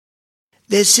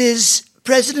This is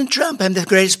President Trump. I'm the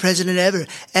greatest president ever.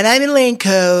 And I'm in Lane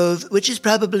Cove, which is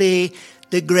probably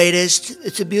the greatest.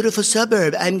 It's a beautiful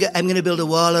suburb. I'm going to build a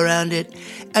wall around it.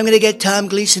 I'm going to get Tom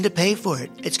Gleason to pay for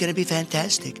it. It's going to be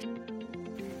fantastic.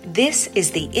 This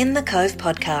is the In the Cove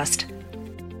podcast.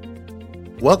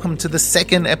 Welcome to the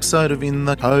second episode of In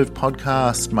the Cove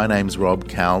podcast. My name's Rob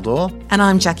Caldor. And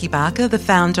I'm Jackie Barker, the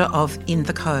founder of In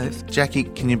the Cove. Jackie,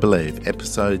 can you believe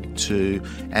episode 2?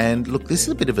 And look, this is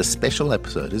a bit of a special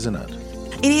episode, isn't it?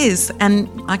 It is, and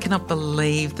I cannot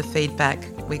believe the feedback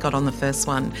we got on the first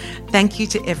one. Thank you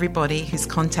to everybody who's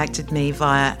contacted me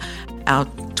via our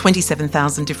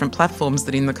 27,000 different platforms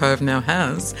that In the Cove now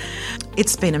has.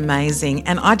 It's been amazing,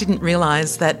 and I didn't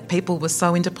realise that people were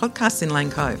so into podcasts in Lane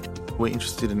Cove. We're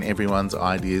interested in everyone's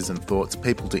ideas and thoughts,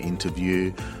 people to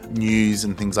interview, news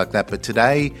and things like that. But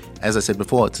today, as I said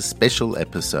before, it's a special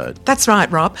episode. That's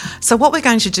right, Rob. So what we're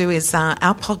going to do is our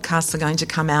podcasts are going to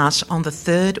come out on the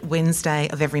third Wednesday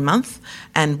of every month,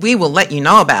 and we will let you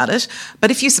know about it.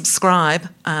 But if you subscribe,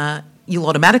 you'll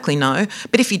automatically know.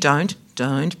 But if you don't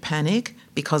panic,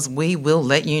 because we will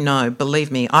let you know. Believe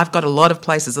me, I've got a lot of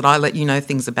places that I let you know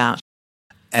things about.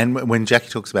 And when Jackie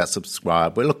talks about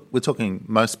subscribe, we're talking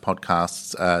most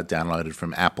podcasts are downloaded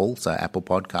from Apple, so Apple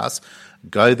Podcasts.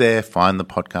 Go there, find the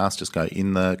podcast, just go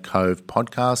In the Cove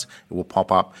podcast. It will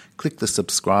pop up. Click the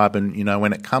subscribe, and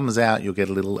when it comes out, you'll get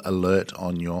a little alert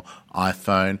on your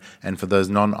iPhone. And for those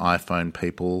non-iPhone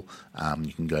people,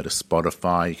 you can go to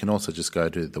Spotify. You can also just go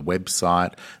to the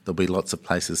website. There'll be lots of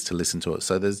places to listen to it.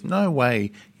 So there's no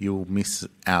way you'll miss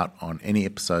out on any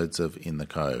episodes of In the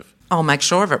Cove. I'll make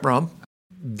sure of it, Rob.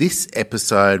 This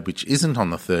episode, which isn't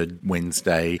on the third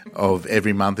Wednesday of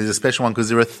every month, is a special one because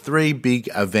there are 3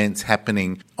 big events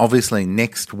happening. Obviously,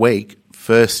 next week,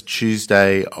 first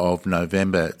Tuesday of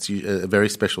November. It's a very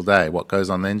special day. What goes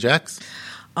on then, Jax?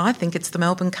 I think it's the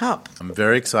Melbourne Cup. I'm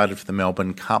very excited for the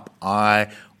Melbourne Cup.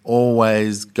 I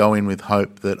always go in with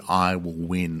hope that I will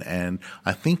win, and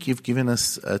I think you've given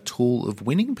us a tool of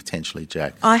winning potentially,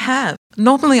 Jack. I have.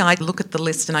 Normally I look at the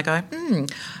list and I go,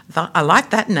 I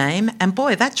like that name, and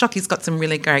boy, that jockey's got some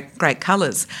really great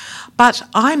colours. But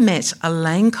I met a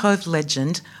Lane Cove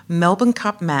legend, Melbourne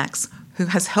Cup Max, who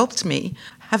has helped me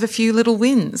have a few little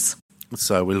wins.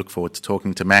 So we look forward to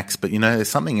talking to Max, but there's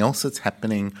something else that's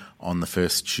happening on the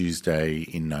first Tuesday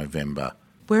in November.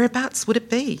 Whereabouts would it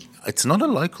be? It's not a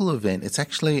local event. It's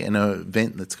actually an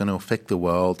event that's going to affect the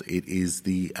world. It is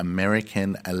the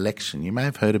American election. You may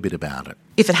have heard a bit about it.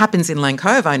 If it happens in Lane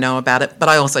Cove, I know about it, but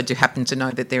I also do happen to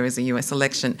know that there is a US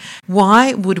election.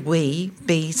 Why would we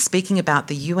be speaking about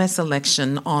the US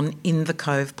election on In the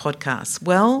Cove podcast?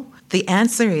 Well, the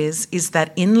answer is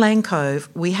that in Lane Cove,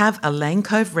 we have a Lane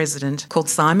Cove resident called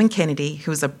Simon Kennedy,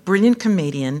 who is a brilliant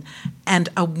comedian and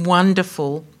a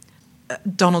wonderful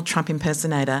Donald Trump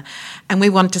impersonator, and we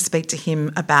wanted to speak to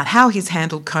him about how he's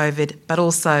handled COVID, but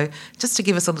also just to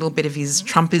give us a little bit of his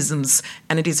Trumpisms,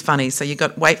 and it is funny, so you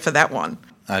got to wait for that one.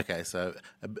 Okay, so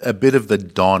a bit of the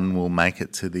Don will make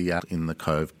it to the In the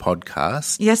Cove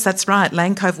podcast. Yes, that's right.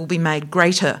 Lane Cove will be made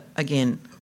greater again.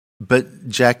 But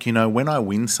Jack, when I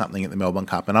win something at the Melbourne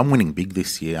Cup, and I'm winning big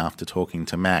this year after talking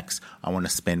to Max, I want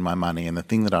to spend my money, and the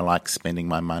thing that I like spending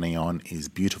my money on is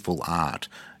beautiful art.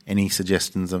 Any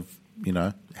suggestions of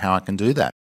how I can do that?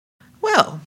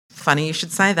 Well, funny you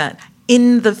should say that.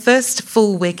 In the first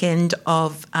full weekend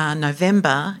of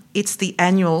November, it's the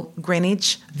annual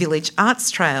Greenwich Village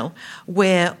Arts Trail,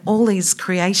 where all these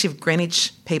creative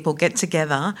Greenwich people get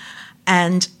together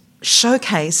and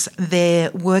showcase their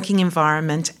working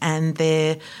environment and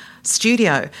their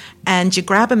studio. And you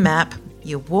grab a map,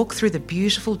 you walk through the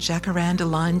beautiful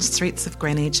jacaranda-lined streets of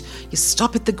Greenwich, you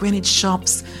stop at the Greenwich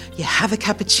shops, you have a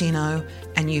cappuccino,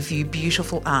 and you view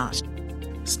beautiful art.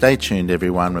 Stay tuned,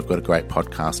 everyone. We've got a great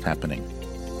podcast happening.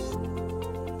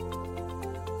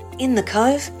 In the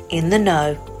Cove, in the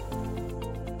know.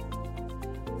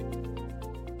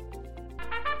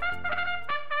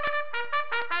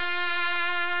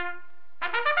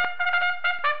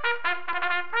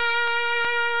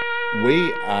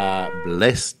 We are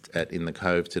blessed at In the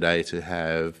Cove today to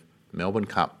have Melbourne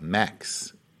Cup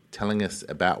Max telling us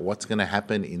about what's going to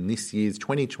happen in this year's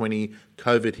 2020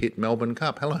 COVID hit Melbourne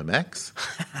Cup. Hello, Max.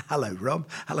 Hello, Rob.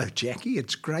 Hello, Jackie.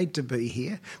 It's great to be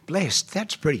here. Blessed.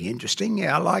 That's pretty interesting.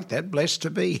 Yeah, I like that. Blessed to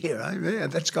be here. Yeah,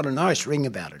 that's got a nice ring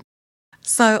about it.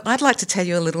 So I'd like to tell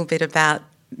you a little bit about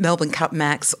Melbourne Cup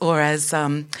Max, or as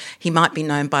he might be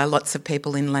known by lots of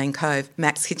people in Lane Cove,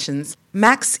 Max Hitchens.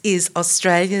 Max is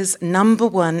Australia's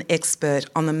 #1 expert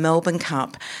on the Melbourne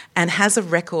Cup and has a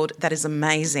record that is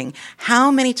amazing.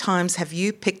 How many times have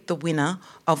you picked the winner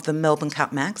of the Melbourne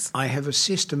Cup, Max? I have a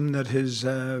system that has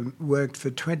worked for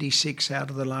 26 out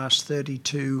of the last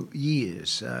 32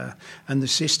 years, and the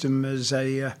system is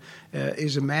a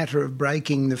matter of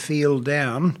breaking the field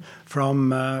down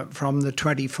from the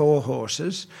 24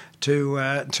 horses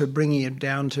to bringing it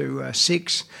down to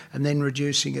 6 and then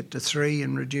reducing it to 3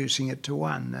 and reducing it to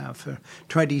 1. Now, for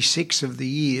 26 of the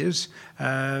years,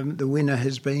 the winner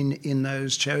has been in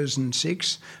those chosen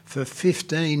 6. For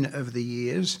 15 of the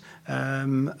years,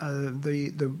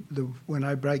 when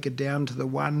I break it down to the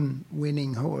one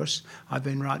winning horse, I've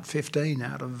been right 15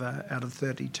 out of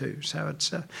 32. So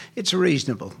it's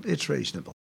reasonable. It's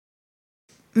reasonable.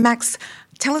 Max,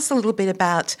 tell us a little bit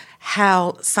about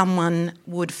how someone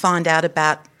would find out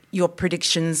about your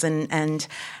predictions and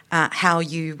how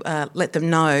you let them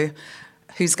know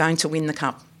who's going to win the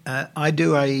Cup. I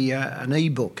do an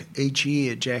e-book each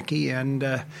year, Jackie,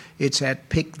 and it's at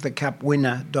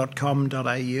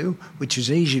pickthecupwinner.com.au, which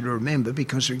is easy to remember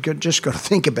because we've just got to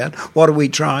think about what do we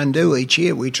try and do each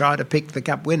year. We try to pick the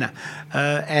cup winner,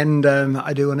 and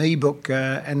I do an e-book,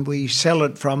 and we sell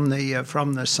it from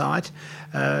the site,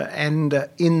 and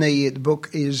in the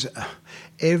book is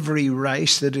every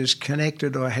race that is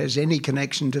connected or has any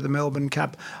connection to the Melbourne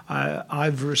Cup.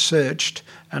 I've researched,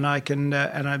 and I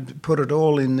put it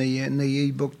all in the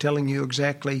e-book, telling you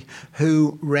exactly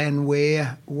who ran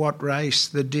where, what race,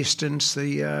 the distance,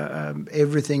 the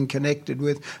everything connected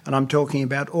with, and I'm talking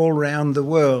about all around the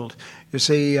world. You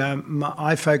see,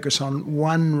 I focus on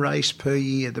one race per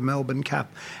year, the Melbourne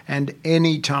Cup, and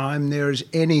any time there is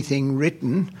anything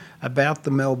written about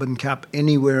the Melbourne Cup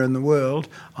anywhere in the world,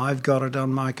 I've got it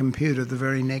on my computer the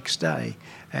very next day.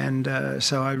 And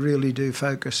so I really do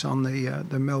focus on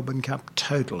the Melbourne Cup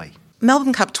totally.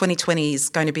 Melbourne Cup 2020 is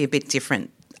going to be a bit different,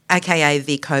 aka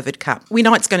the COVID Cup. We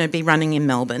know it's going to be running in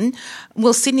Melbourne.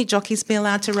 Will Sydney jockeys be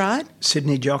allowed to ride?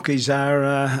 Sydney jockeys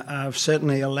are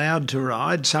certainly allowed to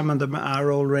ride. Some of them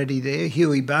are already there.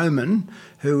 Huey Bowman,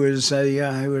 who is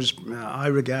I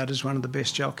regard as one of the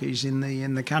best jockeys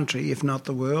in the country, if not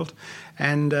the world,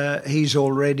 and he's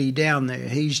already down there.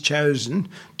 He's chosen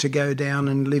to go down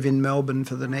and live in Melbourne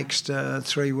for the next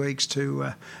 3 weeks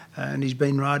and he's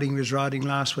been riding. He was riding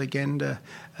last weekend.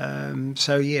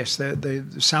 So yes,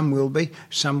 some will be.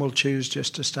 Some will choose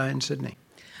just to stay in Sydney.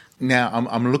 Now,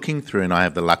 I'm looking through, and I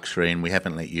have the luxury, and we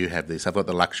haven't let you have this. I've got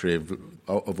the luxury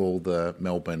of all the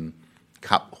Melbourne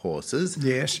Cup horses.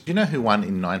 Yes. Do you know who won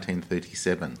in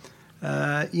 1937?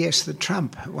 Yes, the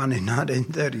Trump won in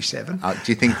 1937.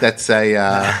 Do you think that's an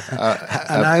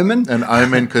omen? An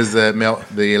omen because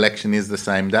the election is the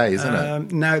same day, isn't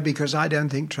it? No, because I don't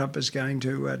think Trump is going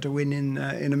to win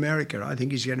in America. I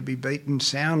think he's going to be beaten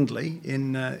soundly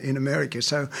in America.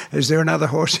 So, is there another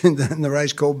horse in the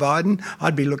race called Biden?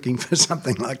 I'd be looking for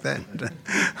something like that.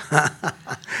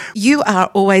 You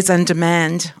are always on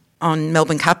demand on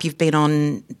Melbourne Cup. You've been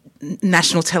on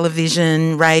national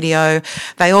television, radio.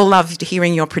 They all loved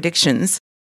hearing your predictions.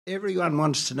 Everyone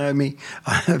wants to know me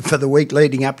for the week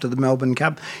leading up to the Melbourne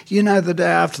Cup. You know, the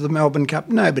day after the Melbourne Cup,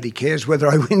 nobody cares whether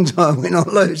I win or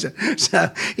lose.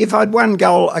 So if I'd won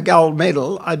a gold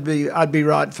medal, I'd be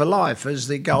right for life as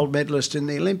the gold medalist in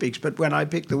the Olympics. But when I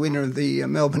pick the winner of the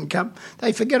Melbourne Cup,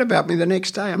 they forget about me the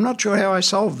next day. I'm not sure how I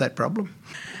solved that problem.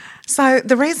 So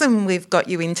the reason we've got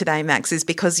you in today, Max, is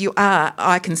because you are,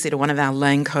 I consider, one of our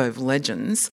Lane Cove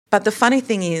legends. But the funny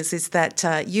thing is that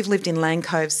you've lived in Lane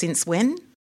Cove since when?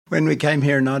 When we came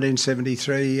here in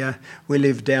 1973, we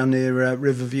lived down near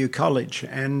Riverview College,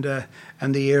 and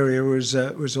the area was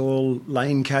all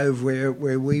Lane Cove where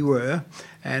we were,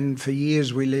 and for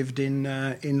years we lived in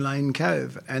Lane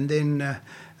Cove, and then.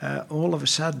 All of a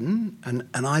sudden, and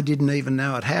I didn't even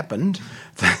know it happened,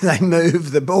 they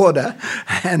moved the border,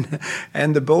 and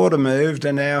the border moved,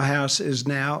 and our house is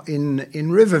now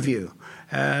in Riverview.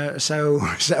 So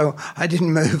I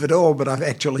didn't move at all, but I've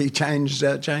actually changed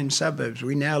suburbs.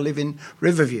 We now live in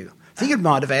Riverview. I think it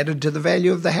might have added to the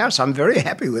value of the house. I'm very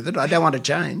happy with it. I don't want to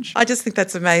change. I just think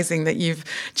that's amazing that you've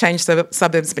changed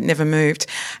suburbs but never moved.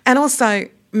 And also,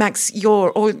 Max,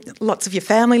 lots of your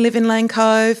family live in Lane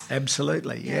Cove.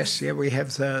 Absolutely, yes. Yeah, we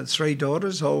have 3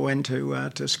 daughters. All went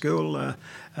to school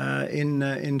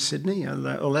in Sydney,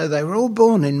 although they were all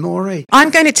born in Moree.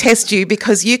 I'm going to test you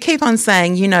because you keep on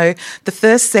saying, the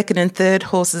first, second and third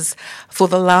horses for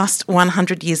the last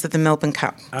 100 years of the Melbourne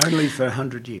Cup. Only for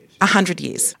 100 years. 100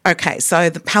 years. Okay, so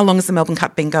how long has the Melbourne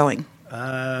Cup been going?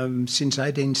 Since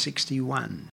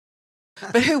 1861.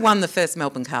 But who won the first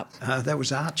Melbourne Cup? That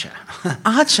was Archer.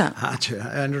 Archer. Archer,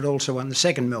 and it also won the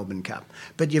second Melbourne Cup.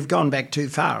 But you've gone back too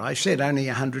far. I said only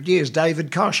 100 years.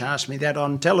 David Koch asked me that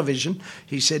on television.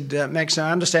 He said, Max,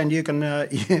 I understand you can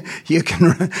you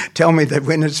can tell me the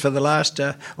winners for the last,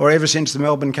 or ever since the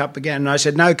Melbourne Cup began. And I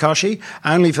said, no, Koshy,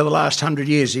 only for the last 100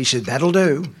 years. He said, that'll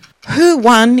do. Who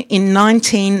won in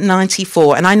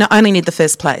 1994? And I only need the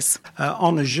first place.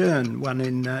 Honor Jeune won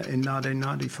in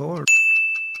 1994.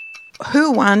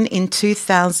 Who won in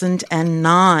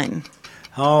 2009?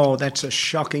 Oh, that's a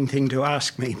shocking thing to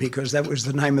ask me because that was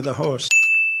the name of the horse.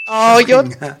 Oh, you're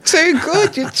too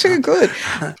good. You're too good.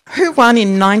 Who won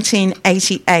in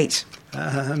 1988?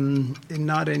 In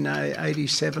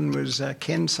 1987 was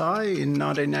Kensai. In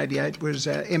 1988 was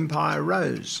Empire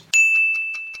Rose.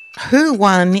 Who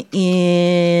won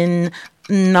in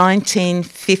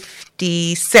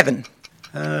 1957?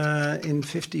 In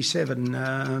 57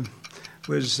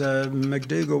 was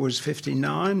McDougall was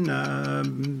 59.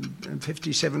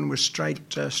 57 was straight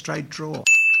draw.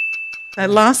 The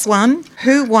last one.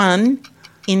 Who won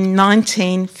in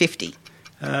 1950?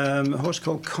 A horse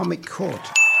called Comic Court.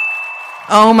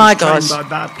 Oh my gosh! Trained by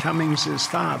Bart Cummings'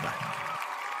 father.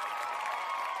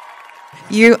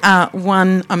 You are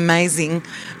one amazing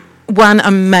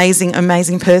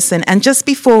person. And just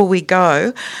before we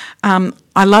go,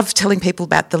 I love telling people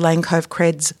about the Lane Cove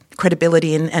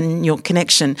credibility and your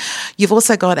connection. You've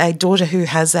also got a daughter who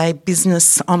has a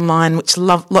business online which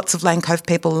lots of Lane Cove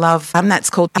people love. That's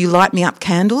called You Light Me Up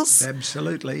Candles.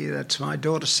 Absolutely. That's my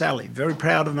daughter Sally. Very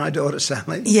proud of my daughter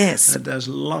Sally. Yes. That does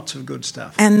lots of good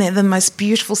stuff. And they're the most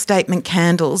beautiful statement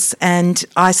candles. And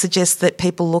I suggest that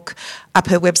people look up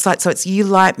her website. So it's You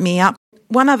Light Me Up.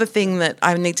 One other thing that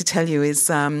I need to tell you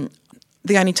is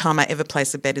the only time I ever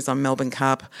place a bet is on Melbourne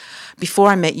Cup. Before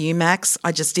I met you, Max,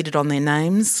 I just did it on their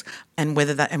names and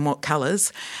and what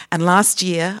colours. And last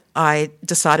year I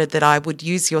decided that I would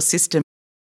use your system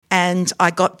and I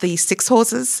got the 6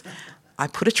 horses. I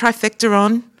put a trifecta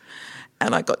on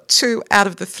and I got 2 out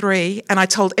of the 3 and I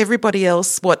told everybody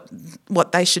else what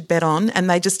they should bet on and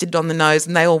they just did it on the nose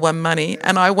and they all won money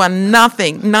and I won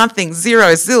nothing,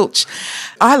 zero, zilch.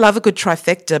 I love a good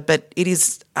trifecta, but it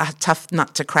is a tough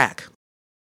nut to crack.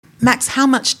 Max, how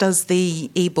much does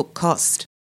the ebook cost?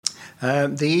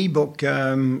 The ebook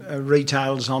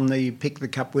retails on the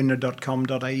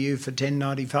pickthecupwinner.com.au for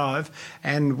 $10.95,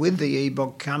 and with the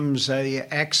ebook comes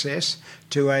access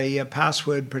to a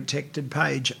password-protected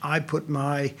page. I put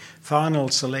my final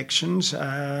selections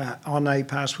on a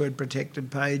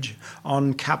password-protected page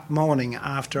on Cup morning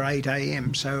after 8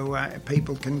 a.m. So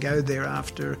people can go there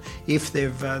after, if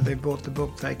they've bought the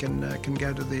book, they can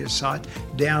go to their site,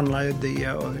 download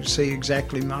or see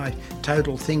exactly my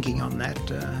total thinking on that.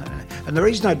 And the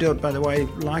reason I do it, by the way,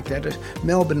 like that is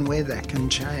Melbourne weather can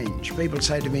change. People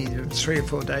say to me 3 or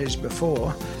 4 days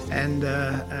before, and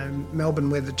Melbourne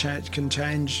weather can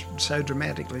change so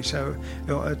dramatically. So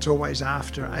it's always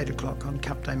after 8 o'clock on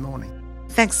Cup Day morning.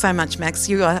 Thanks so much, Max.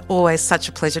 You are always such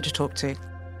a pleasure to talk to.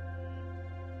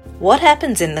 What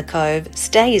happens in the Cove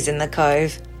stays in the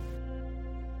Cove.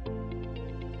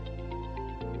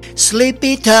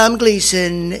 Sleepy Tom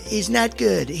Gleeson is not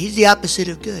good. He's the opposite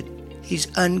of good. He's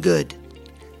ungood.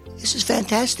 This is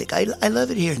fantastic. I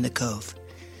love it here in the Cove.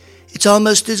 It's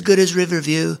almost as good as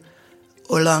Riverview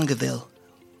or Longueville.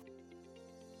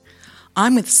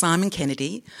 I'm with Simon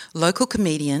Kennedy, local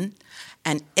comedian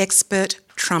and expert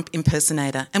Trump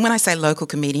impersonator. And when I say local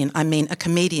comedian, I mean a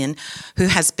comedian who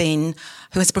has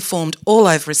performed all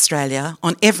over Australia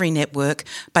on every network,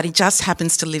 but he just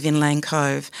happens to live in Lane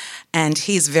Cove. And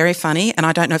he's very funny, and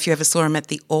I don't know if you ever saw him at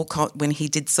the Alcott when he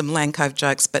did some Lane Cove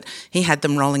jokes, but he had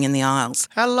them rolling in the aisles.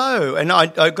 Hello, and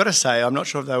I've got to say, I'm not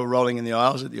sure if they were rolling in the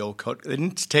aisles at the Alcott. They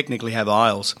didn't technically have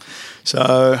aisles,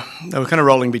 so they were kind of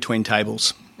rolling between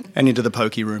tables and into the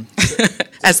pokey room.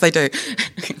 As they do.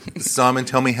 Simon,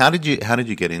 tell me, how did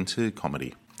you get into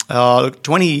comedy?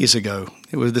 20 years ago.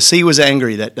 The sea was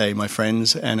angry that day, my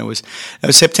friends, and it was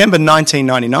September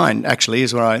 1999, actually,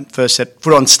 is where I first set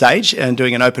foot on stage and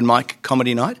doing an open mic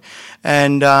comedy night.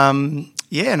 And, and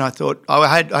I thought,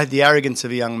 I had the arrogance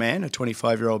of a young man, a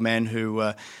 25-year-old man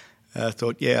who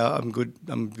thought, I'm good,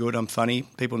 I'm funny,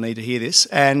 people need to hear this.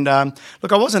 And,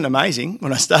 look, I wasn't amazing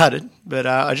when I started, but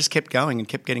I just kept going and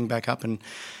kept getting back up and,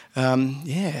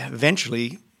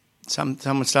 eventually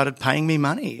someone started paying me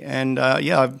money. And,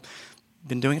 I've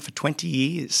been doing it for 20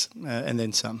 years and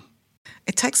then some.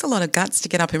 It takes a lot of guts to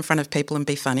get up in front of people and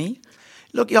be funny.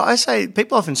 Look,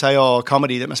 people often say,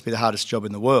 comedy, that must be the hardest job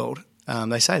in the world.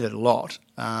 They say that a lot,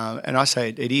 and I say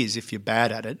it is if you're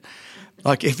bad at it.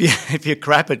 Like if you're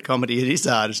crap at comedy, it is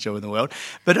the hardest job in the world.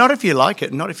 But not if you like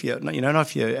it, not if you're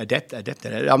adept at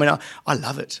it. I mean, I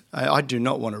love it. I do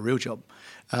not want a real job.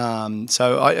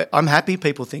 So I'm happy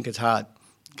people think it's hard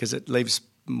because it leaves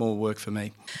more work for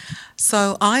me.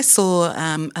 So I saw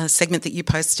a segment that you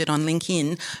posted on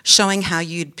LinkedIn showing how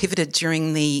you'd pivoted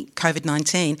during the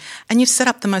COVID-19, and you've set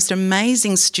up the most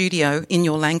amazing studio in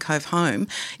your Lane Cove home.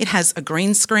 It has a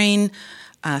green screen,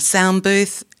 a sound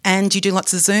booth, and you do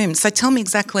lots of Zoom. So tell me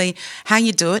exactly how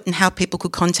you do it and how people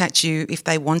could contact you if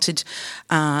they wanted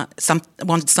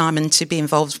Simon to be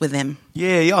involved with them.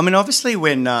 Yeah. I mean, obviously,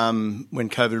 when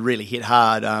COVID really hit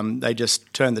hard, they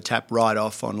just turned the tap right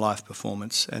off on live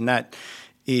performance, and that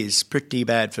is pretty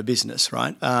bad for business,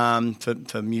 right?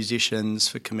 For musicians,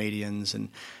 for comedians,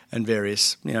 and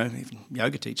various, even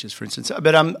yoga teachers, for instance.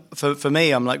 But for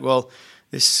me, I'm like, well,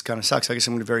 this kind of sucks. I guess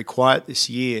I'm going to be very quiet this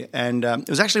year. And it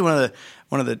was actually one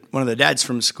of the dads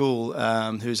from school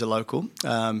who's a local.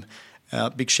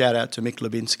 Big shout out to Mick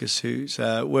Lubinskas, who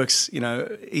works.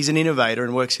 He's an innovator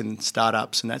and works in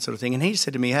startups and that sort of thing. And he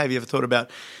said to me, "Hey, have you ever thought about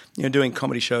doing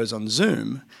comedy shows on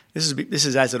Zoom?" This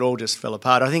is as it all just fell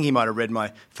apart. I think he might have read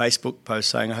my Facebook post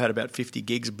saying I had about 50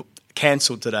 gigs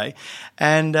cancelled today,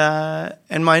 and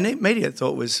my immediate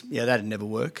thought was, yeah, that'd never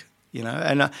work,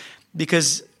 and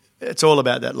because it's all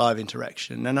about that live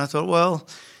interaction. And I thought,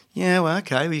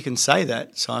 okay, you can say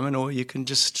that, Simon, or you can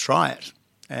just try it.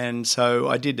 And so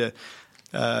I did a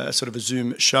sort of a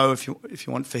Zoom show, if you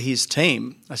want, for his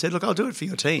team. I said, look, I'll do it for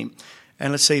your team,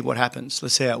 and let's see what happens.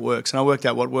 Let's see how it works. And I worked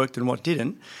out what worked and what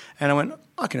didn't, and I went,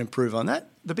 I can improve on that.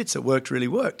 The bits that worked really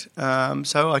worked.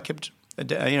 So I kept,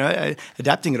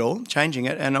 adapting it all, changing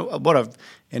it, and what I've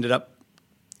ended up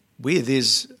with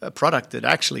is a product that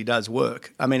actually does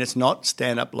work. I mean, it's not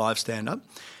live stand-up.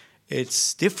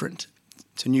 It's different.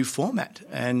 It's a new format,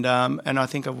 and I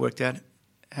think I've worked out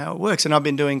how it works. And I've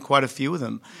been doing quite a few of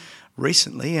them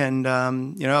recently, and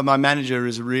my manager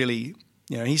is really,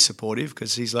 he's supportive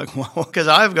because he's like, well, because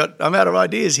I'm out of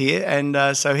ideas here,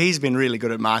 and so he's been really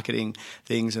good at marketing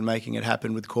things and making it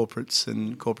happen with corporates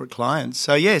and corporate clients.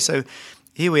 So so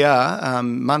here we are,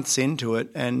 months into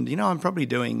it, and I'm probably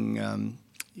doing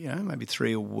maybe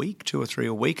 3 a week, 2 or 3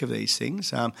 a week of these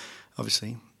things.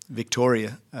 Obviously,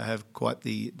 Victoria have quite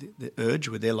the urge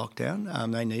with their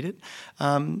lockdown. They need it.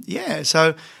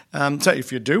 So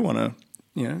if you do want to,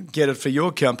 get it for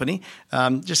your company,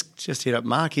 just hit up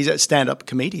Mark. He's at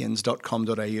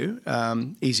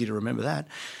standupcomedians.com.au. Easy to remember that.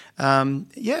 And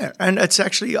it's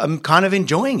actually, I'm kind of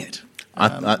enjoying it.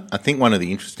 I think one of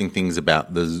the interesting things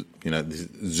about the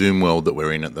Zoom world that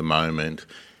we're in at the moment,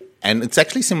 and it's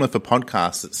actually similar for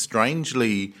podcasts, that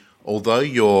strangely, although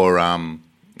you're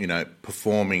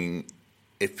performing,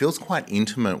 it feels quite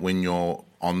intimate when you're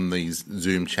on these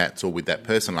Zoom chats or with that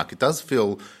person. Like, it does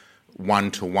feel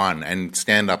one-to-one, and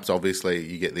stand-ups, obviously,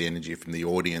 you get the energy from the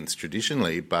audience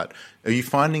traditionally, but are you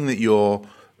finding that you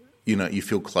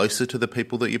feel closer to the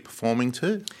people that you're performing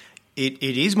to? It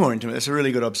is more intimate. That's a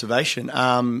really good observation.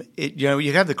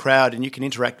 You have the crowd and you can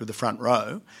interact with the front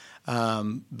row,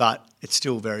 but it's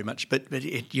still very much. But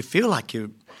you feel like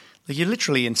you're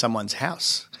literally in someone's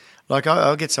house. Like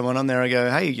I'll get someone on there. I go,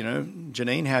 hey,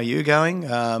 Janine, how are you going?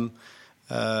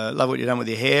 Love what you've done with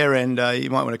your hair, and you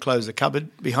might want to close the cupboard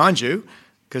behind you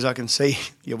because I can see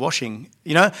you're washing.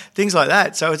 Things like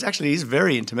that. So it actually is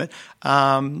very intimate,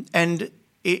 and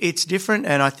it's different.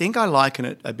 And I think I liken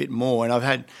it a bit more. And I've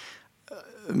had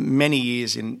many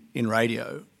years in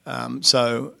radio.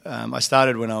 I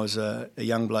started when I was a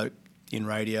young bloke in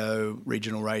radio,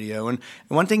 regional radio. And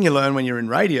one thing you learn when you're in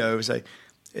radio is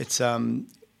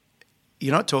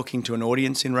you're not talking to an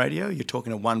audience in radio, you're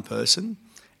talking to one person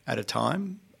at a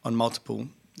time on multiple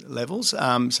levels.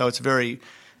 So it's a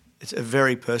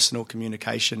very personal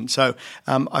communication. So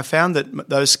I found that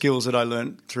those skills that I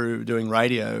learned through doing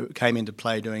radio came into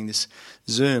play doing this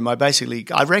Zoom. I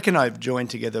reckon I've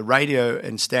joined together radio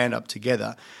and stand-up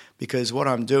together, because what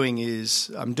I'm doing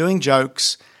is I'm doing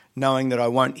jokes knowing that I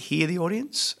won't hear the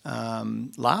audience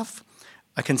laugh.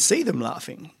 I can see them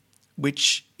laughing,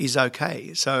 which is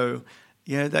okay. So,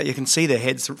 that you can see their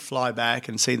heads fly back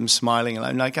and see them smiling, and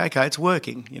I'm like, okay, it's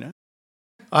working,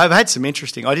 I've had some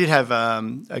interesting. I did have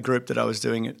a group that I was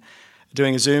doing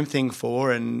a Zoom thing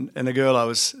for, and a girl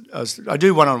I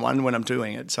do one-on-one when I'm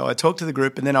doing it. So I talk to the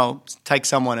group, and then I'll take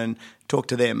someone and talk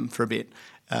to them for a bit.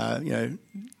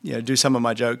 Do some of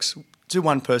my jokes to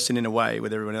one person in a way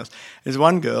with everyone else. There's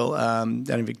one girl down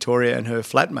in Victoria, and her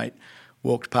flatmate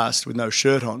walked past with no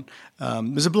shirt on.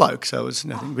 It was a bloke, so it was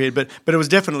nothing weird. But it was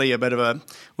definitely a bit of a,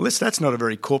 well, that's not a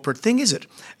very corporate thing, is it?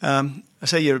 I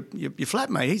say, your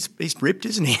flatmate, he's ripped,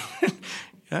 isn't he?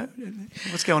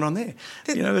 What's going on there?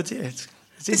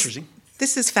 It's interesting.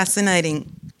 This is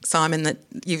fascinating, Simon, that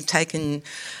you've taken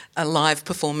a live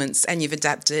performance and you've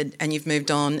adapted and you've moved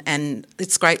on, and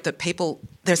it's great that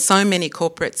there's so many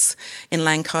corporates in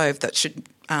Lane Cove that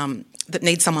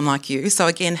need someone like you. So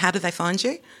again, how do they find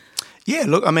you? Yeah,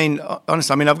 look,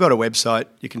 honestly, I've got a website.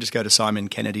 You can just go to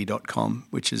simonkennedy.com,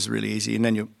 which is really easy, and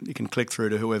then you can click through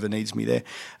to whoever needs me there.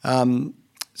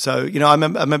 So, I'm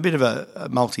a bit of a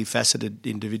multifaceted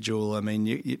individual.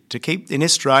 To keep in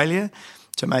Australia,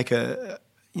 to make a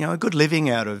good living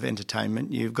out of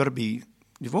entertainment, you've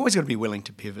always got to be willing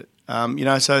to pivot.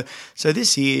 So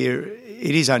this year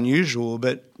it is unusual,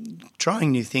 but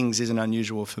trying new things isn't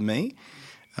unusual for me.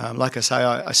 Like I say,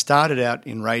 I started out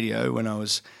in radio when I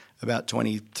was about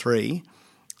 23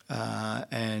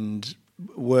 and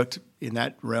worked in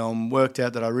that realm, worked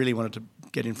out that I really wanted to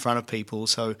get in front of people,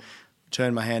 so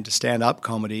turned my hand to stand-up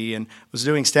comedy and was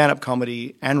doing stand-up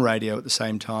comedy and radio at the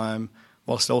same time,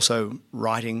 whilst also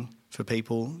writing for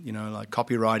people, like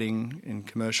copywriting in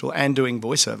commercial and doing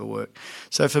voiceover work.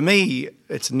 So for me,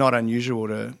 it's not unusual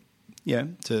to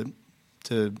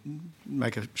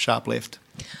make a sharp left.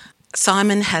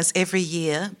 Simon has every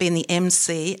year been the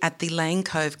MC at the Lane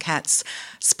Cove Cats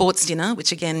sports lunch,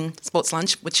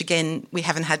 which again we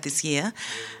haven't had this year.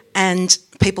 And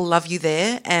people love you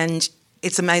there, and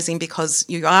it's amazing because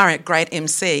you are a great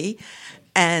MC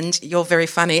and you're very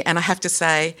funny. And I have to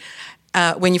say,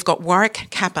 when you've got Warwick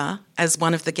Capper as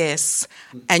one of the guests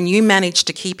and you managed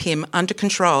to keep him under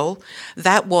control,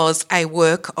 that was a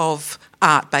work of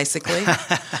art, basically,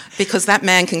 because that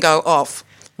man can go off.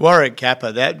 Warwick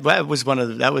Capper, that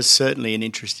was certainly an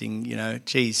interesting,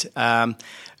 I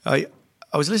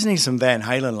was listening to some Van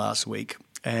Halen last week,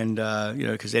 and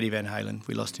because Eddie Van Halen,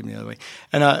 we lost him the other week,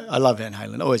 and I love Van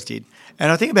Halen, always did,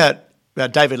 and I think about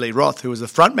David Lee Roth, who was the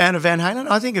front man of Van Halen.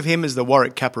 I think of him as the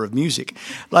Warwick Capper of music,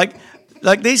 like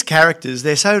these characters,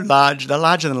 they're so large, they're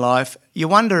larger than life. You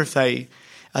wonder if are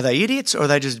they idiots or are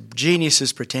they just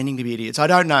geniuses pretending to be idiots? I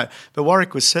don't know, but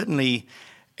Warwick was certainly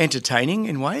entertaining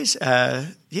in ways. I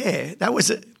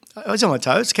was on my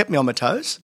toes, kept me on my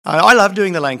toes. I love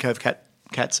doing the Lane Cove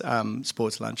Cats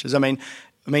sports lunches.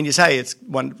 You say it's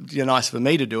nice for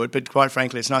me to do it, but quite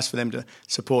frankly, it's nice for them to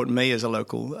support me as a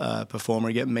local performer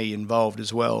and get me involved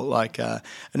as well. And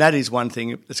that is one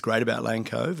thing that's great about Lane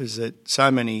Cove, is that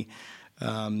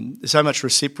there's so much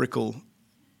reciprocal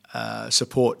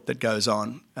support that goes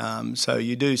on. So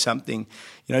you do something,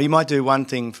 you might do one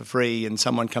thing for free and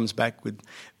someone comes back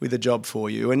with a job for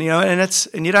you, and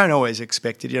and you don't always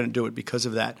expect it. You don't do it because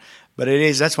of that, but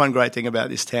that's one great thing about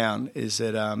this town, is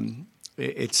that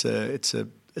it's a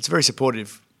very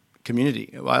supportive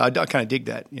community. I kind of dig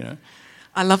that,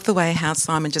 I love the way how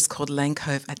Simon just called Lane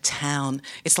Cove a town.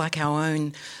 It's like our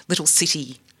own little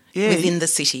city. Yeah, within the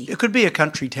city. It could be a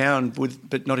country town,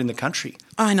 but not in the country.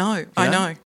 I know.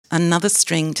 Another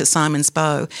string to Simon's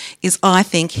bow is I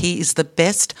think he is the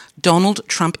best Donald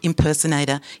Trump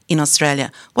impersonator in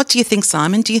Australia. What do you think,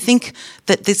 Simon? Do you think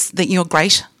that you're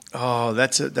great? Oh,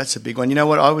 that's a big one. You know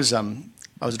what? I was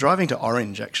driving to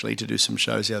Orange actually to do some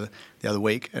shows the other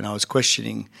week, and I was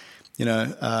questioning,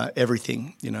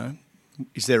 everything.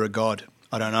 Is there a God?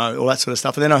 I don't know, all that sort of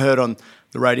stuff. And then I heard on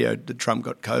the radio that Trump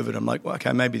got COVID. I'm like, well,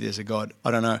 okay, maybe there's a God.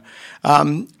 I don't know.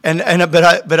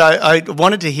 But I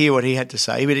wanted to hear what he had to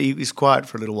say. But he was quiet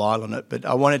for a little while on it. But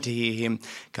I wanted to hear him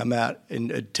come out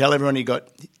and tell everyone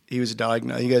he was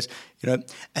diagnosed. He goes,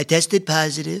 I tested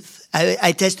positive.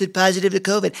 I tested positive to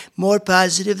COVID, more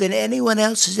positive than anyone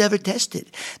else has ever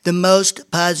tested. The most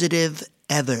positive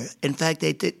ever. In fact,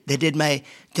 they did my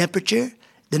temperature.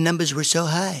 The numbers were so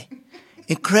high.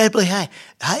 Incredibly high,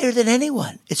 higher than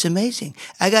anyone. It's amazing.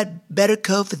 I got better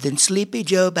COVID than Sleepy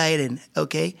Joe Biden,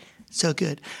 okay? So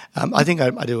good. I think I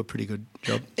do a pretty good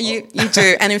job. You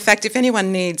do. And in fact, if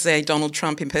anyone needs a Donald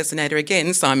Trump impersonator, again,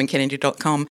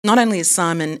 simonkennedy.com. Not only is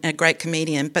Simon a great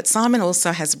comedian, but Simon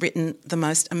also has written the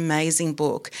most amazing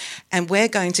book. And we're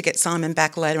going to get Simon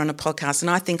back later on a podcast. And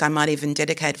I think I might even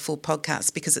dedicate a full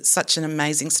podcast because it's such an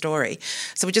amazing story.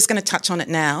 So we're just going to touch on it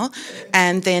now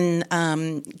and then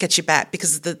get you back,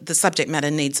 because the subject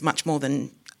matter needs much more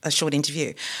than a short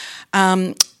interview.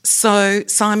 So,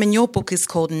 Simon, your book is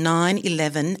called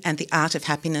 9/11 and the Art of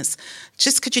Happiness.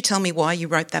 Just could you tell me why you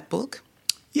wrote that book?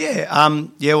 Yeah.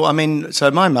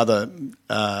 So my mother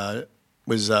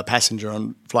was a passenger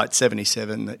on Flight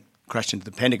 77 that crashed into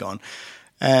the Pentagon.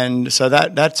 And so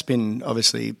that's been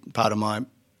obviously part of my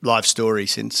life story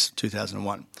since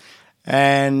 2001.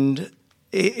 And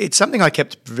it's something I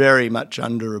kept very much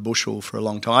under a bushel for a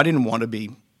long time. I didn't want to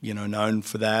be, known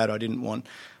for that. I didn't want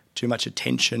too much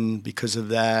attention because of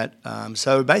that.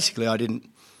 So basically, I didn't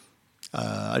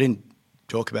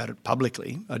talk about it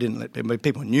publicly. I didn't let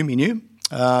people knew me knew,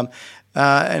 and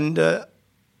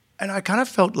I kind of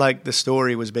felt like the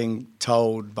story was being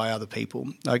told by other people.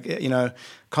 Like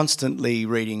constantly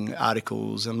reading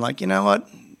articles. I'm like, you know what?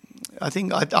 I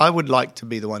think I would like to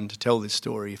be the one to tell this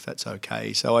story if that's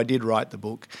okay. So I did write the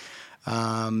book.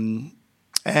 And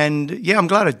yeah, I'm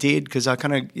glad I did because I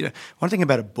kind of, one thing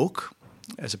about a book,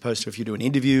 as opposed to if you do an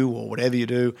interview or whatever you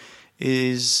do,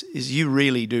 is you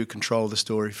really do control the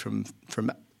story from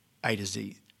A to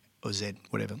Z or Z,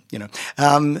 whatever,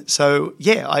 So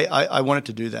yeah, I wanted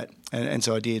to do that, and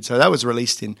so I did. So that was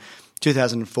released in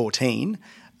 2014.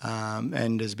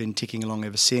 And has been ticking along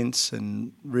ever since,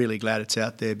 and really glad it's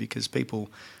out there because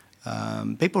people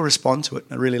respond to it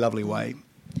in a really lovely way.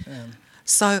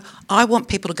 So I want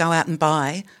people to go out and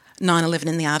buy 9/11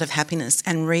 and the Art of Happiness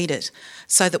and read it,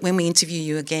 so that when we interview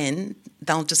you again,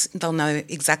 they'll know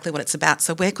exactly what it's about.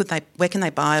 So where can they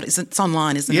buy it? It's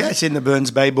online, isn't it? Yeah, it's in the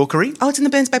Burns Bay Bookery. Oh, it's in the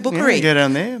Burns Bay Bookery. Yeah, go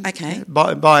down there. Okay. Yeah,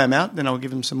 buy them out, then I'll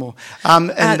give them some more. And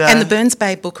the Burns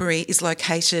Bay Bookery is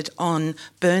located on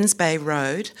Burns Bay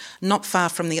Road, not far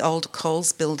from the old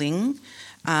Coles building.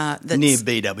 That's near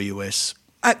BWS.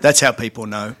 That's how people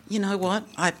know. You know what?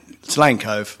 It's Lane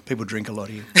Cove. People drink a lot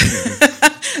here.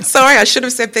 Sorry, I should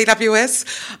have said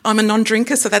BWS. I'm a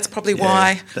non-drinker, so that's probably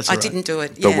why I didn't do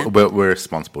it. Yeah. But we're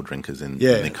responsible drinkers in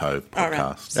the Cove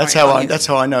podcast. Right. That's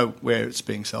how I know where it's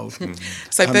being sold.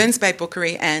 So Burns Bay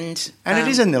Bookery and it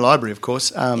is in the library, of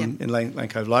course, in Lane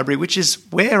Cove Library, which is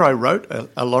where I wrote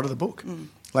a lot of the book.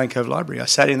 Lane Cove Library. I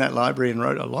sat in that library and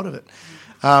wrote a lot of it,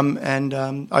 and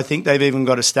I think they've even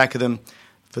got a stack of them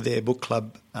for their book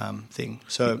club thing.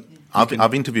 So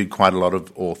I've interviewed quite a lot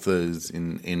of authors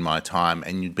in my time,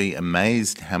 and you'd be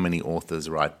amazed how many authors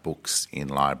write books in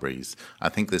libraries. I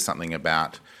think there's something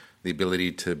about the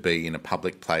ability to be in a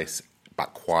public place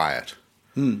but quiet.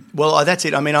 Well, that's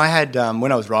it. I mean, I had,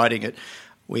 when I was writing it,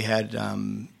 we had, I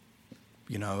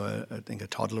think a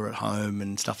toddler at home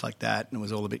and stuff like that, and it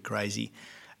was all a bit crazy.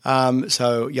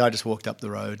 So, yeah, I just walked up the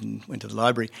road and went to the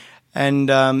library. And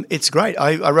it's great.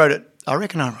 I wrote it. I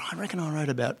reckon I wrote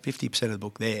about 50% of the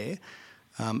book there.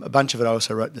 A bunch of it I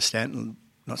also wrote the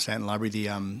not Stanton Library, the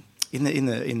in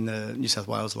the New South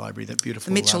Wales Library, that beautiful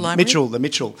the Mitchell Library. The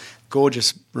Mitchell,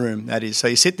 gorgeous room that is. So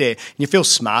you sit there and you feel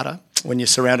smarter when you're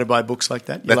surrounded by books like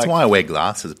that. That's why I wear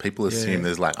glasses. People assume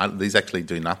there's these actually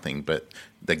do nothing, but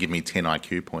they give me 10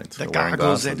 IQ points for wearing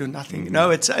glasses. They do nothing. Mm-hmm.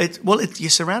 No, you're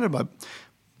surrounded by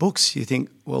books. You think,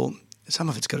 well, some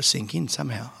of it's got to sink in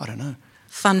somehow. I don't know.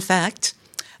 Fun fact.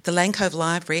 The Lane Cove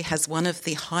Library has one of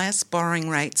the highest borrowing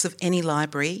rates of any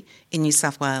library in New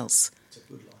South Wales. It's a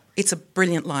good library. It's a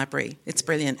brilliant library. It's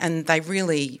brilliant. And they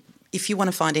really, if you want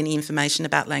to find any information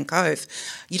about Lane Cove,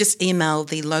 you just email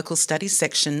the local studies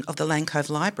section of the Lane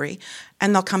Cove Library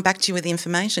and they'll come back to you with the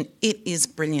information. It is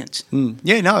brilliant.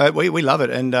 Yeah, no, we love it.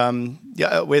 And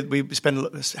we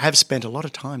have spent a lot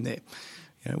of time there.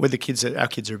 Where our kids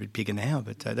are a bit bigger now,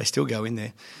 but they still go in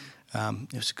there.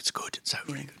 It's good. It's so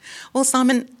really good. Well,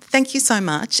 Simon, thank you so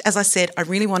much. As I said, I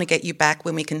really want to get you back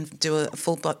when we can do a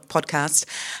full podcast.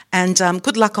 And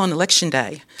good luck on Election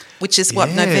Day, which is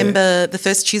November, the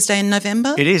first Tuesday in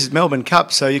November? It is Melbourne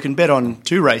Cup, so you can bet on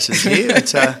 2 races here.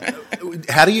 It's,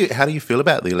 How do you feel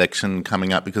about the election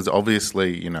coming up? Because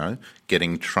obviously,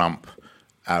 getting Trump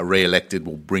re-elected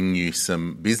will bring you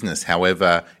some business.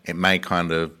 However, it may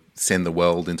kind of send the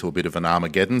world into a bit of an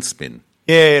Armageddon spin.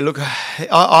 Yeah, look,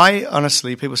 I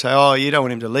honestly, people say, "Oh, you don't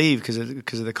want him to leave because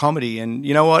of the comedy," and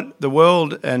you know what? The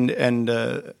world and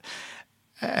the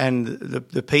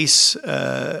peace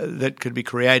that could be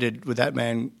created with that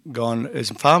man gone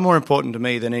is far more important to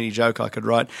me than any joke I could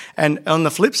write. And on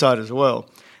the flip side as well,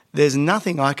 there's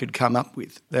nothing I could come up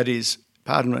with that is,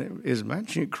 pardon me, is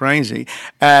much crazy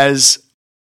as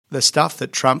the stuff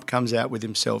that Trump comes out with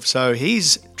himself. So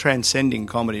he's transcending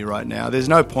comedy right now. There's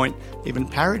no point even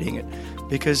parodying it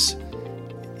because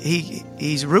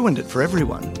he's ruined it for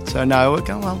everyone. So no,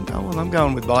 I'm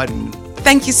going with Biden.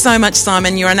 Thank you so much,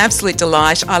 Simon. You're an absolute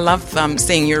delight. I love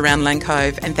seeing you around Lane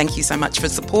Cove, and thank you so much for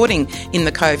supporting In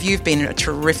the Cove. You've been a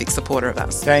terrific supporter of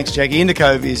us. Thanks, Jackie. In the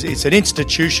Cove it's an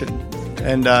institution,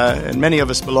 and many of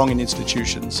us belong in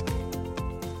institutions.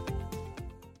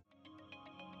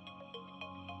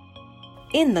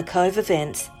 In the Cove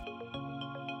events.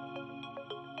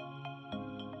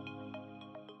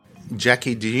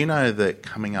 Jackie, do you know that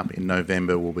coming up in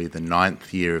November will be the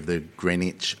 9th year of the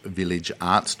Greenwich Village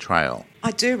Arts Trail?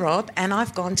 I do, Rob, and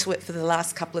I've gone to it for the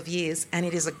last couple of years, and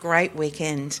it is a great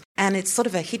weekend. And it's sort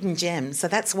of a hidden gem, so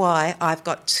that's why I've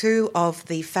got two of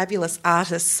the fabulous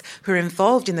artists who are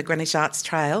involved in the Greenwich Arts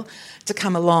Trail to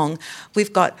come along.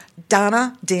 We've got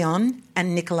Dana Dion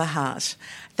and Nicola Hart.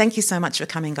 Thank you so much for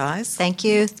coming, guys. Thank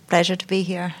you. It's a pleasure to be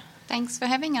here. Thanks for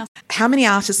having us. How many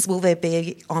artists will there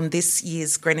be on this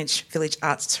year's Greenwich Village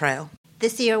Arts Trail?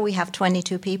 This year we have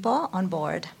 22 people on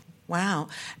board. Wow.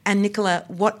 And Nicola,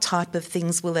 what type of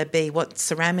things will there be? What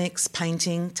ceramics,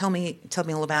 painting? Tell me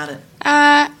all about it.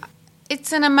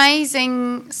 It's an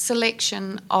amazing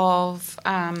selection of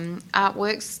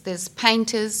artworks. There's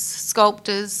painters,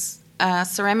 sculptors,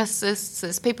 ceramicists.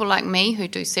 There's people like me who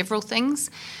do several things.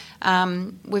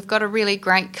 We've got a really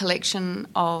great collection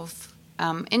of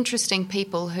interesting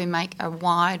people who make a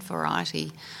wide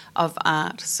variety of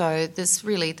art. So there's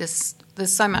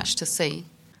so much to see.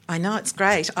 I know, it's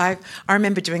great. I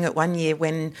remember doing it one year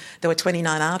when there were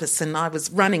 29 artists and I was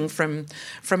running from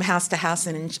house to house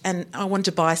and I wanted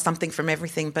to buy something from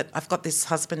everything, but I've got this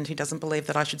husband who doesn't believe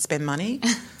that I should spend money.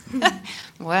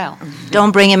 Well.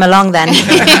 Don't bring him along then.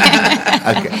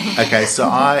 Okay, so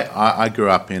I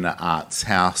grew up in an arts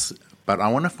house, but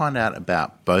I want to find out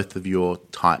about both of your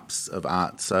types of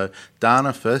art. So,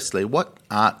 Dana, firstly, what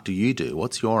art do you do?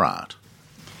 What's your art?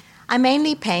 I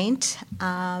mainly paint,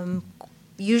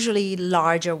 usually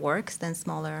larger works than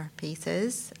smaller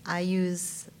pieces. I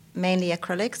use mainly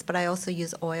acrylics, but I also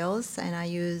use oils, and I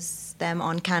use them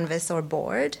on canvas or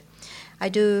board. I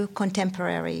do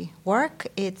contemporary work.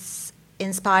 It's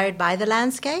inspired by the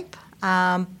landscape,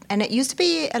 and it used to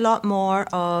be a lot more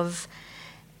of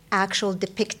actual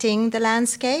depicting the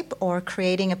landscape or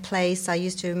creating a place. I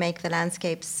used to make the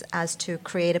landscapes as to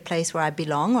create a place where I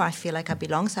belong, or I feel like I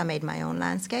belong, so I made my own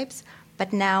landscapes.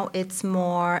 But now it's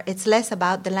less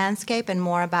about the landscape and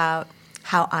more about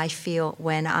how I feel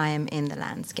when I am in the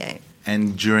landscape.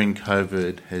 And during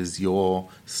COVID, has your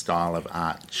style of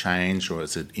art changed, or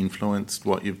has it influenced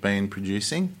what you've been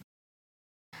producing?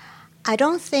 I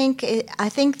think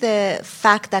the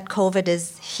fact that COVID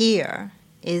is here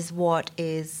is what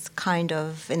is kind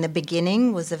of, in the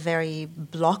beginning, was a very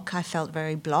block. I felt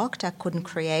very blocked. I couldn't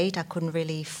create. I couldn't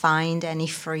really find any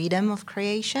freedom of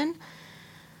creation.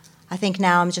 I think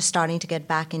now I'm just starting to get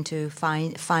back into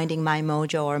finding my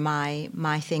mojo or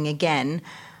my thing again.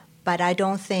 But I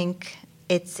don't think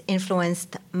it's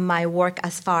influenced my work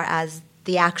as far as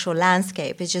the actual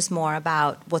landscape. It's just more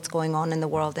about what's going on in the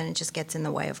world, and it just gets in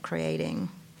the way of creating.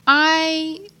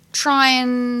 I try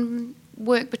and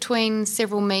work between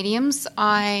several mediums.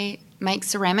 I make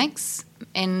ceramics,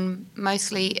 and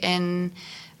mostly in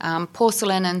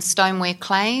porcelain and stoneware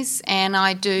clays, and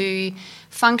I do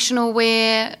functional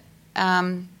ware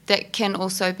that can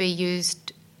also be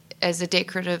used as a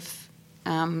decorative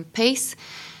piece.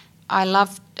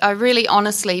 I really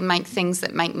honestly make things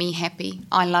that make me happy.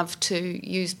 I love to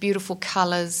use beautiful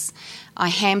colours. I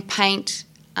hand paint.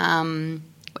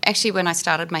 Actually, when I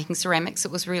started making ceramics, it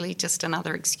was really just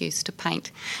another excuse to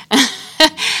paint,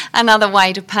 another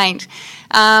way to paint.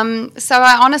 So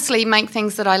I honestly make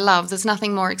things that I love. There's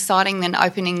nothing more exciting than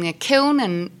opening a kiln,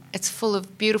 and it's full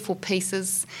of beautiful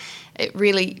pieces. It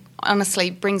really, honestly,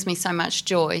 brings me so much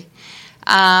joy.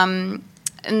 And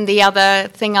the other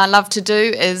thing I love to do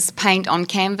is paint on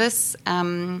canvas.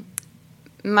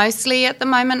 Mostly at the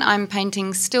moment I'm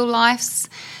painting still lifes.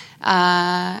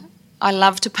 I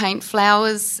love to paint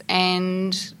flowers,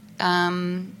 and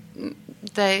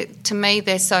to me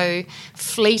they're so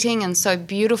fleeting and so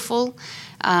beautiful.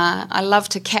 I love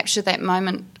to capture that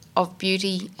moment of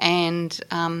beauty, and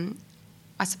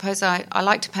I suppose I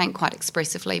like to paint quite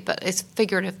expressively, but it's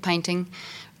figurative painting.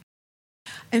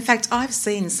 In fact, I've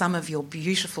seen some of your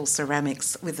beautiful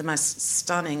ceramics with the most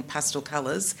stunning pastel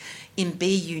colours in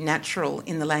BU Natural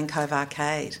in the Lane Cove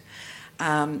Arcade.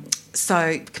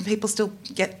 So can people still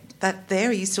get that there?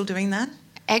 Are you still doing that?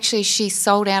 Actually, she's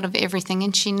sold out of everything,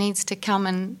 and she needs to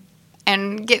come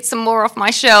and get some more off my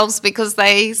shelves because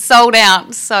they sold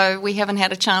out, so we haven't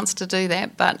had a chance to do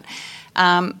that. But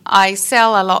I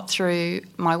sell a lot through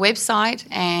my website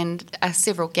and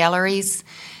several galleries,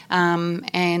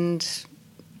 and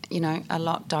a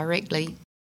lot directly.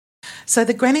 So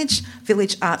the Greenwich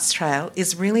Village Arts Trail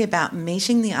is really about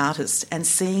meeting the artists and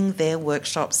seeing their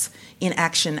workshops in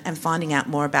action and finding out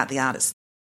more about the artists.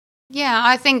 Yeah,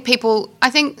 I think people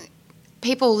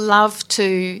love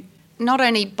to not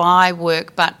only buy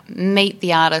work but meet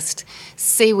the artist,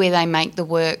 see where they make the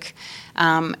work,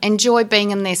 enjoy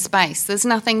being in their space. There's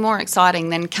nothing more exciting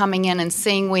than coming in and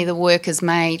seeing where the work is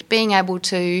made, being able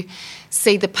to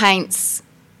see the paints,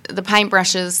 the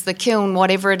paintbrushes, the kiln,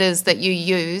 whatever it is that you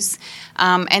use,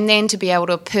 and then to be able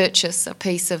to purchase a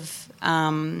piece of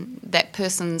that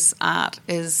person's art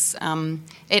is,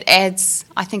 it adds,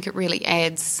 I think it really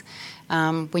adds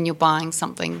when you're buying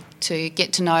something, to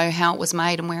get to know how it was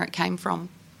made and where it came from.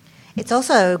 It's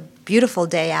also a beautiful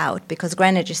day out because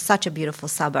Greenwich is such a beautiful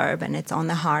suburb and it's on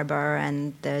the harbour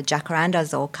and the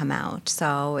jacarandas all come out.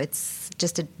 So it's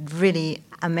just a really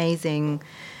amazing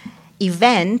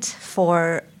event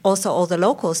for also all the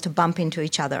locals to bump into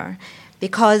each other.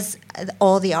 Because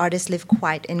all the artists live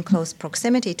quite in close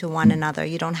proximity to one another,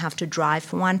 you don't have to drive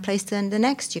from one place to the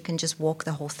next. You can just walk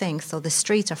the whole thing. So the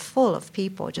streets are full of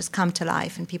people, just come to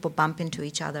life, and people bump into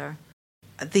each other.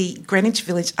 The Greenwich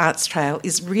Village Arts Trail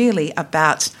is really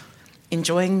about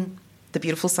enjoying the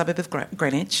beautiful suburb of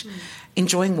Greenwich,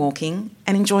 enjoying walking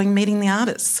and enjoying meeting the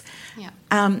artists. Yeah.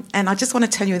 And I just want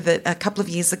to tell you that a couple of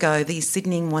years ago, the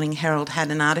Sydney Morning Herald had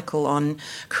an article on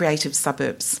creative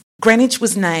suburbs. Greenwich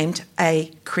was named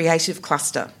a creative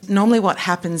cluster. Normally what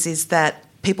happens is that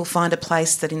people find a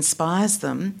place that inspires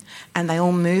them and they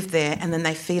all move there and then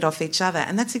they feed off each other.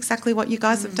 And that's exactly what you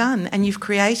guys have done. And you've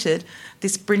created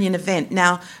this brilliant event.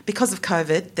 Now, because of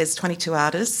COVID, there's 22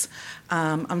 artists.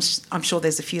 I'm sure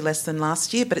there's a few less than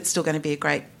last year, but it's still going to be a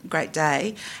great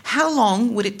day. How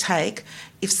long would it take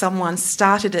if someone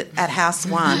started it at House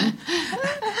 1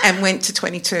 and went to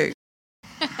 22?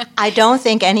 I don't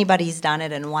think anybody's done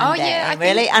it in one day, yeah,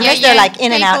 really, unless they're like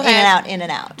in and out, in and out, in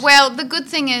and out. Well, the good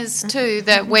thing is too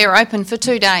that we're open for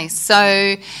 2 days,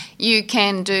 so you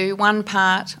can do one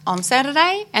part on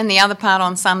Saturday and the other part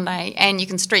on Sunday, and you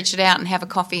can stretch it out and have a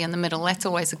coffee in the middle. That's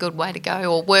always a good way to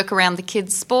go, or work around the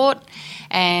kids' sport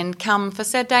and come for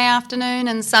Saturday afternoon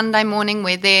and Sunday morning.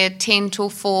 We're there 10 till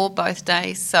 4 both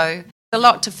days, so a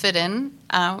lot to fit in.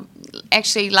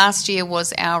 Actually, last year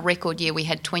was our record year. We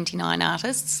had 29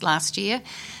 artists last year.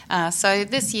 So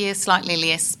this year, slightly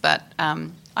less, but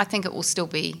I think it will still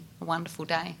be a wonderful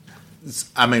day.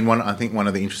 I mean, I think one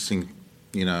of the interesting,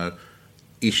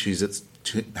 issues that's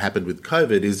happened with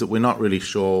COVID is that we're not really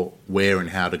sure where and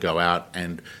how to go out,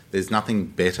 and there's nothing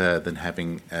better than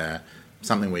having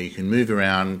something where you can move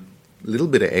around, a little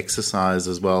bit of exercise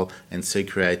as well, and see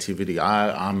creativity.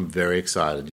 I'm very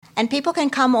excited. And people can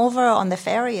come over on the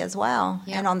ferry as well,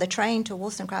 and on the train to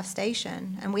Wollstonecraft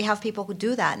Station. And we have people who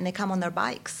do that, and they come on their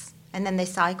bikes. And then they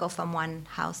cycle from one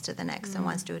house to the next and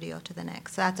one studio to the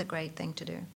next. So that's a great thing to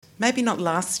do. Maybe not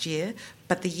last year,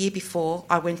 but the year before,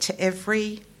 I went to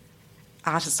every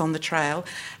artist on the trail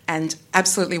and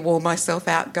absolutely wore myself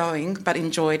out going, but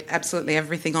enjoyed absolutely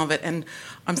everything of it. And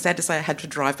I'm sad to say I had to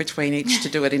drive between each to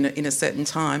do it in a certain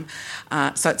time.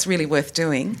 So it's really worth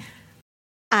doing.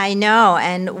 I know,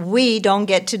 and we don't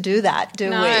get to do that, do we?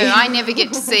 No, I never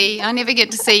get to see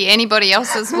anybody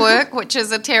else's work, which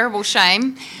is a terrible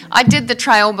shame. I did the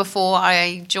trail before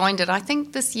I joined it. I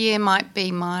think this year might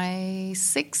be my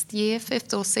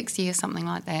 5th or sixth year, something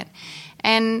like that.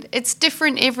 And it's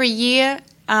different every year.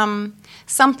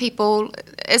 Some people,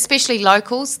 especially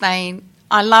locals, I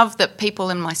love that people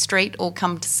in my street all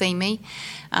come to see me.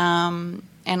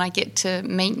 And I get to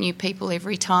meet new people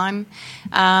every time.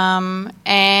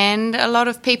 And a lot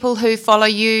of people who follow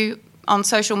you on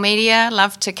social media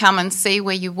love to come and see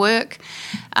where you work.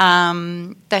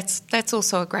 That's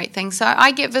also a great thing. So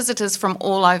I get visitors from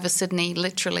all over Sydney,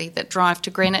 literally, that drive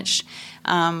to Greenwich.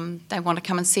 They want to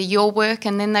come and see your work,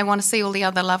 and then they want to see all the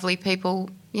other lovely people.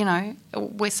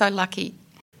 We're so lucky.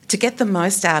 To get the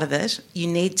most out of it, you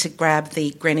need to grab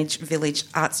the Greenwich Village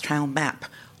Arts Trail map.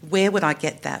 Where would I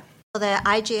get that? The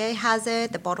IGA has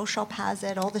it, the Bottle Shop has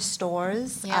it, all the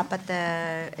stores up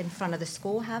in front of the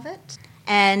school have it.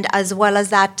 And as well as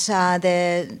that,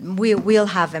 we'll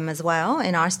have them as well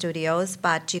in our studios,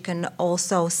 but you can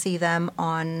also see them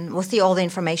we'll see all the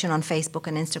information on Facebook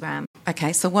and Instagram.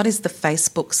 Okay, so what is the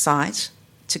Facebook site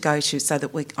to go to so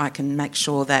that I can make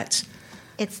sure that...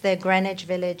 It's the Greenwich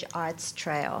Village Arts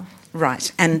Trail.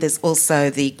 Right, and there's also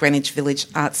the Greenwich Village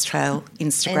Arts Trail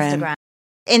Instagram.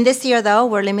 In this year, though,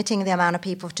 we're limiting the amount of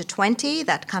people to 20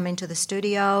 that come into the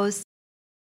studios.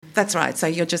 That's right. So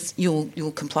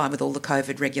you'll comply with all the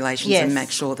COVID regulations and make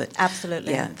sure that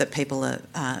absolutely that people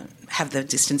have the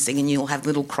distancing, and you'll have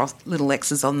little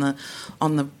X's on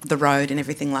the road and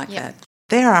everything like that.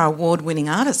 there are award-winning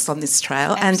artists on this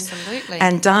trail. Absolutely.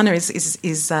 And Dana is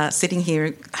sitting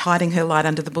here hiding her light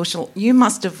under the bushel. You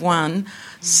must have won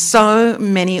so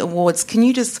many awards. Can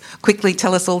you just quickly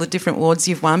tell us all the different awards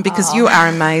you've won? Because you are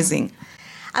amazing.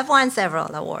 I've won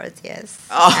several awards, yes.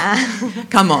 Oh,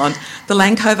 come on. The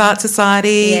Lane Cove Art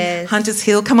Society, Yes. Hunters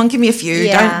Hill. Come on, give me a few.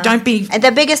 Yeah. Don't be... And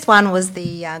the biggest one was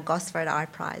the Gosford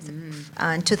Art Prize in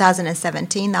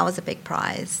 2017. That was a big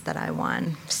prize that I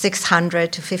won.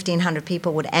 600 to 1,500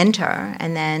 people would enter,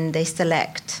 and then they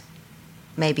select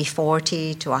maybe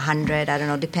 40 to 100, I don't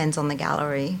know, depends on the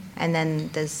gallery. And then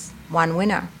there's one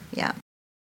winner, yeah.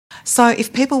 So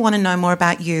if people want to know more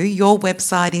about you, your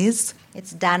website is...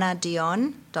 It's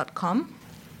danadion.com.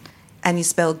 And you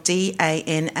spell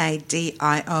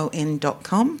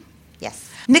DANADION.com. Yes.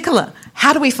 Nicola,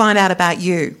 how do we find out about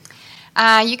you?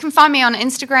 You can find me on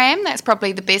Instagram. That's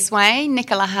probably the best way,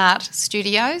 Nicola Hart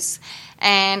Studios,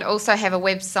 and also have a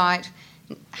website,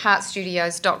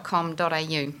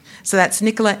 heartstudios.com.au. So that's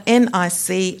Nicola,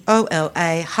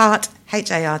 Nicola, Hart,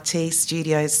 H-A-R-T,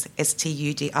 Studios,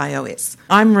 Studios.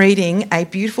 I'm reading a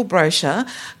beautiful brochure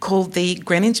called the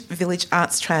Greenwich Village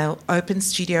Arts Trail Open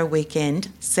Studio Weekend,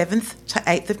 7th to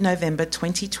 8th of November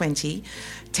 2020,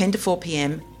 10 to 4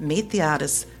 p.m. Meet the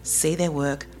artists, see their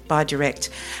work, buy direct.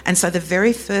 And so the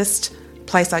very first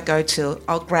place I go to,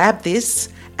 I'll grab this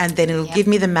and then it'll give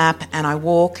me the map and I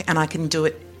walk and I can do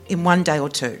it in one day or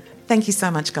two. Thank you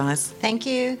so much, guys. Thank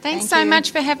you. Thanks so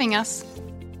much for having us.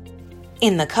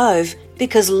 In the Cove,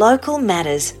 because local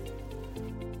matters.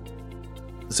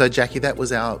 So, Jackie, that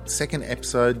was our second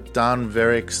episode done.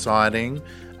 Very exciting.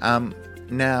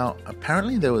 Now,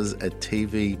 apparently there was a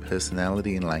TV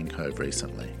personality in Lane Cove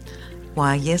recently.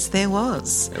 Why, yes, there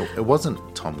was. It wasn't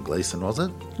Tom Gleeson, was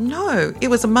it? No, it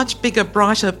was a much bigger,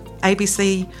 brighter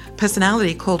ABC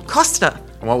personality called Costa.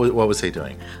 And what was he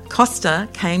doing? Costa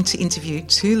came to interview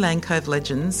two Lane Cove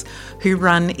legends who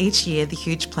run each year the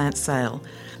Huge Plant Sale.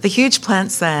 The Huge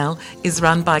Plant Sale is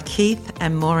run by Keith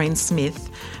and Maureen Smith,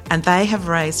 and they have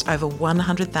raised over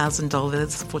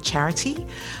 $100,000 for charity.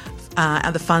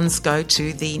 And the funds go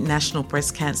to the National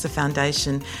Breast Cancer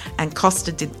Foundation, and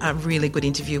Costa did a really good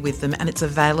interview with them, and it's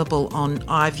available on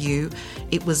iView.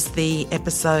 It was the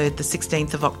episode the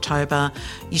 16th of October.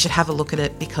 You should have a look at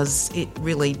it because it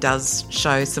really does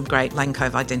show some great Lane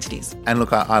Cove identities. And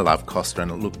look, I love Costa,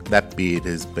 and look, that beard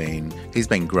he's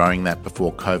been growing that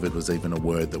before COVID was even a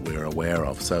word that we were aware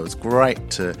of. So it's great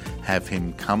to have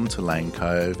him come to Lane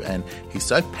Cove, and he's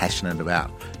so passionate about,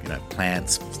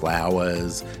 plants,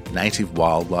 flowers, native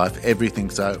wildlife, everything.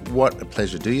 So what a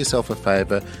pleasure. Do yourself a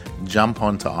favour, jump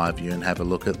onto iView and have a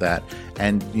look at that.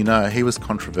 And, he was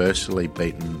controversially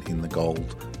beaten in the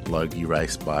gold Logie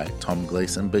race by Tom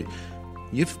Gleeson, but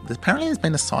apparently there's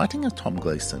been a sighting of Tom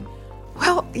Gleeson.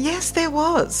 Well, yes, there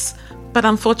was. But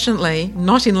unfortunately,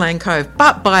 not in Lane Cove,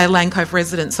 but by a Lane Cove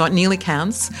resident, so it nearly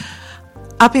counts.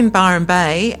 Up in Byron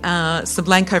Bay, some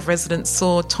Lane Cove residents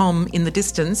saw Tom in the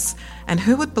distance, and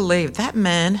who would believe that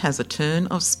man has a turn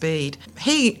of speed?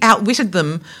 He outwitted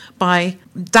them by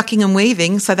ducking and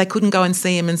weaving so they couldn't go and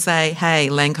see him and say, hey,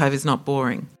 Lane Cove is not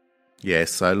boring.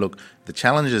 Yes, so look, the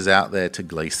challenge is out there to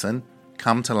Gleeson.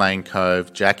 Come to Lane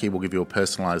Cove. Jackie will give you a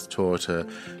personalised tour to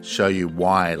show you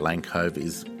why Lane Cove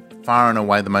is far and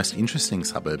away the most interesting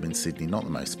suburb in Sydney, not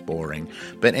the most boring.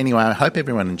 But anyway, I hope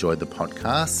everyone enjoyed the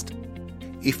podcast.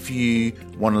 If you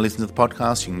want to listen to the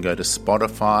podcast, you can go to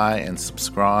Spotify and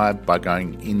subscribe by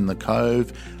going In the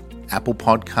Cove. Apple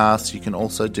Podcasts, you can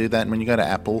also do that. And when you go to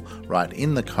Apple, write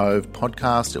In the Cove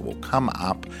podcast, it will come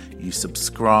up. You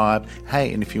subscribe.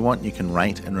 Hey, and if you want, you can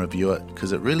rate and review it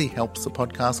because it really helps the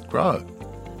podcast grow.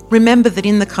 Remember that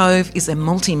In the Cove is a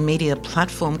multimedia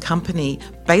platform company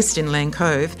based in Lane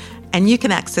Cove, and you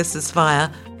can access us via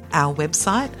our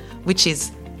website, which is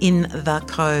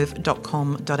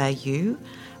inthecove.com.au,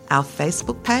 our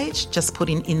Facebook page, just put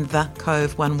in the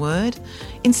Cove, one word,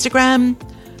 Instagram,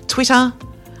 Twitter,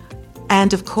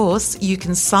 and of course you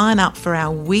can sign up for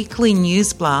our weekly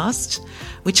news blast,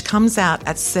 which comes out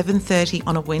at 7:30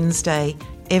 on a Wednesday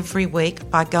every week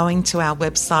by going to our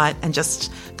website and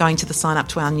just going to the sign up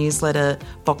to our newsletter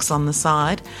box on the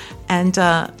side. And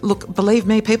look, believe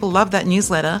me, people love that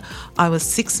newsletter. I was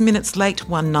 6 minutes late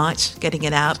one night getting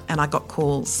it out and I got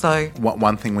calls. So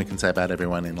one thing we can say about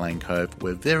everyone in Lane Cove,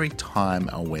 we're very time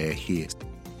aware here.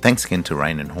 Thanks again to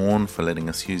Rain and Horn for letting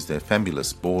us use their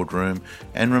fabulous boardroom.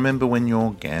 And remember, when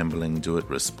you're gambling, do it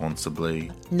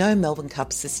responsibly. No Melbourne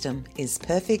Cup system is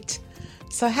perfect,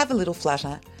 so have a little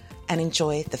flutter and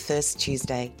enjoy the first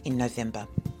Tuesday in November.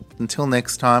 Until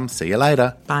next time, see you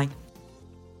later. Bye.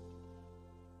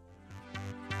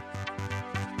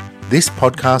 This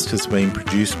podcast has been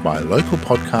produced by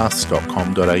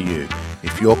localpodcasts.com.au.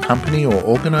 If your company or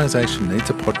organisation needs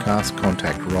a podcast,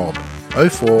 contact Rob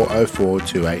 0404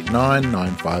 289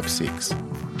 956.